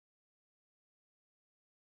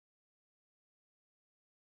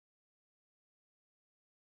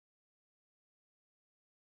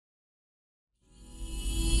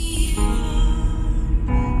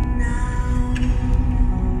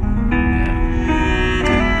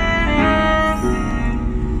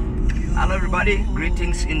everybody,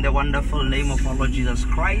 greetings in the wonderful name of our Lord Jesus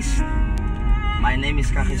Christ. My name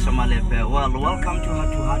is KAGISO MALEPE. Well, welcome to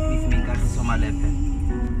Heart with me, KAGISO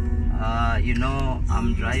MALEPE. You know,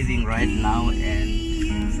 I'm driving right now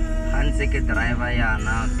and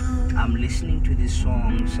I'm listening to this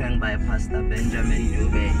song sang by Pastor Benjamin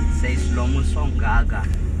Dube. It says, Lomu song gaga,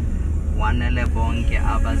 wanele bonke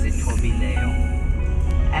abazithobileyo.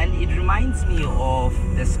 And it reminds me of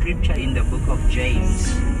the scripture in the book of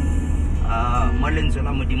James.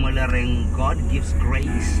 God gives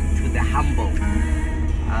grace to the humble.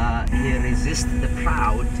 He resists the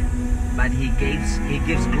proud, but he gives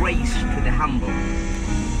grace to the humble.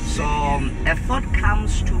 So a thought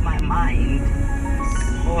comes to my mind.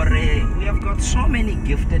 We have got so many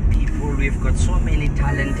gifted people, we've got so many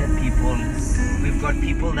talented people, we've got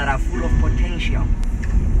people that are full of potential.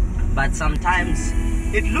 But sometimes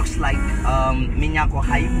it looks like minyako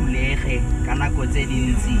haibulege kanako tse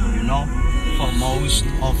dintsi, you know, for most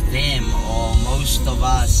of them or most of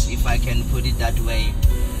us, if I can put it that way.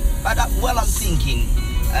 But well, I'm thinking,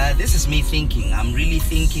 this is me thinking, I'm really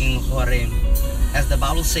thinking, as the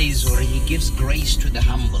Bible says, he gives grace to the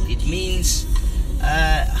humble. It means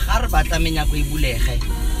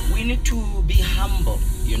we need to be humble,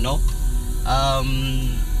 you know.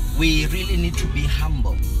 We really need to be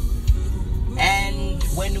humble. And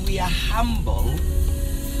when we are humble,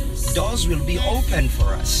 doors will be open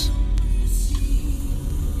for us.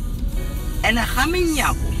 And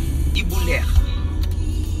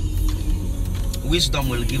wisdom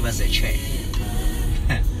will give us a chair.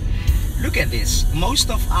 Look at this. Most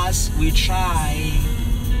of us, we try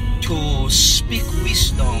to speak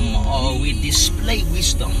wisdom or we display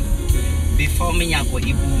wisdom before minyako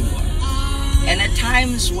ibulwa. And at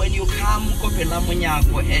times when you come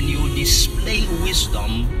and you display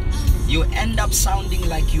wisdom, you end up sounding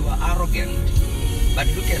like you are arrogant. But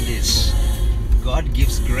look at this. God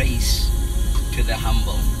gives grace to the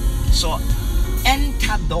humble. So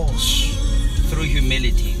enter those through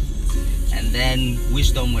humility, and then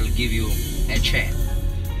wisdom will give you a chair.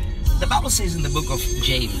 The Bible says in the book of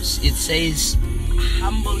James, it says,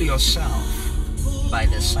 humble yourself by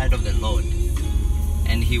the side of the Lord,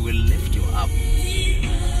 and he will lift you up.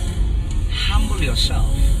 Humble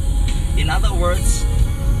yourself. In other words,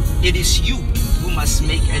 it is you who must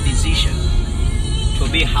make a decision to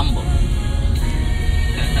be humble.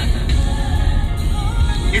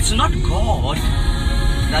 It's not God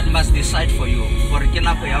that must decide for you.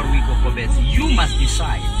 You must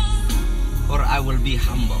decide, or I will be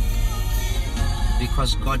humble.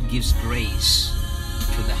 Because God gives grace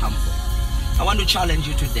to the humble. I want to challenge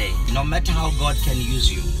you today. No matter how God can use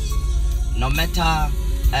you, no matter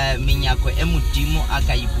minyako emudimo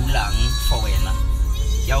akaibulang for wena,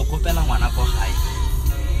 ya ukopela mwanako hai,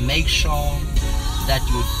 make sure that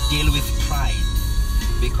you deal with pride,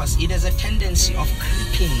 because it has a tendency of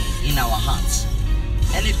creeping in our hearts,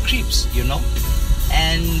 and it creeps, you know.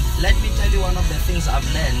 And let me tell you one of the things I've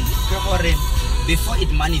learned, before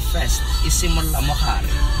it manifests, is similar mohare.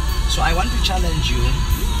 So I want to challenge you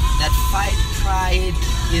that fight pride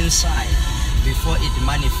inside before it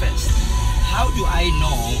manifests. How do I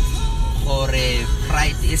know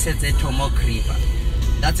pride is a tomo creeper?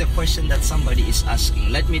 That's a question that somebody is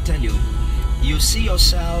asking. Let me tell you, you see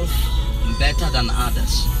yourself better than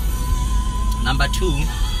others. Number two,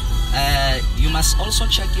 you must also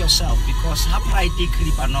check yourself, because how pride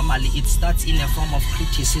creeper normally it starts in a form of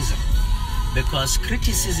criticism, because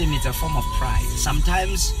criticism is a form of pride.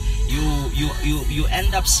 Sometimes you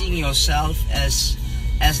end up seeing yourself as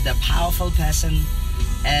the powerful person,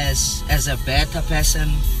 as a better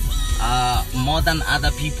person, more than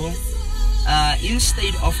other people.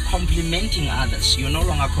 Instead of complimenting others, you no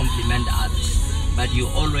longer compliment others, but you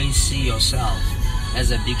always see yourself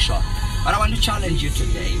as a big shot. But I want to challenge you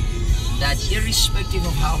today that irrespective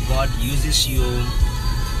of how God uses you,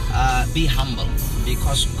 be humble,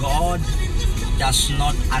 because God does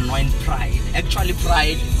not anoint pride. Actually,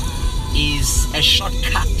 pride is a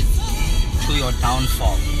shortcut to your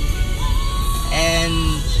downfall.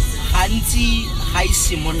 And hanti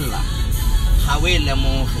haisimulla hawele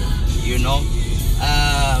mohe, you know,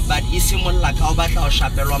 but isimulla ka obatla o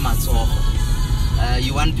shapelwa matsogo.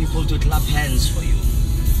 You want people to clap hands for you,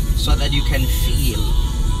 so that you can feel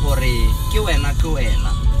hore ke wena.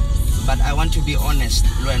 But I want to be honest,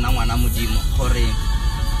 we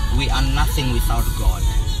are nothing without God.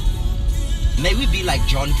 May we be like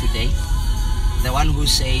John today, the one who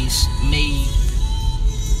says, may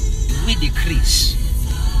we decrease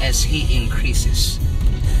as he increases.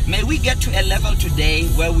 May we get to a level today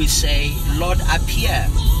where we say, Lord, appear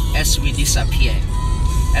as we disappear.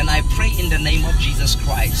 And I pray in the name of Jesus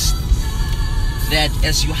Christ that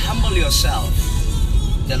as you humble yourself,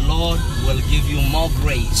 the Lord will give you more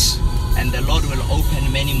grace, and the Lord will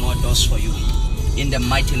open many more doors for you in the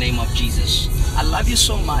mighty name of Jesus. I love you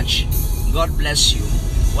so much. God bless you.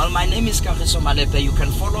 Well, my name is KAGISO Malepe. You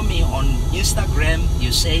can follow me on Instagram.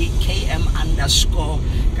 You say KM_KAGISO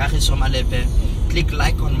Malepe. Click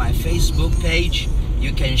like on my Facebook page.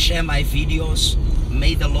 You can share my videos.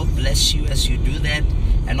 May the Lord bless you as you do that.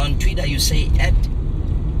 And on Twitter, you say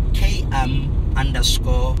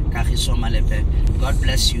 @KM_KAGISO Malepe. God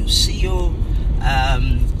bless you. See you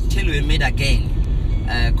till we meet again.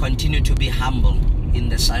 Continue to be humble in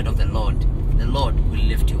the sight of the Lord. The Lord will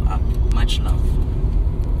lift you up. Much love.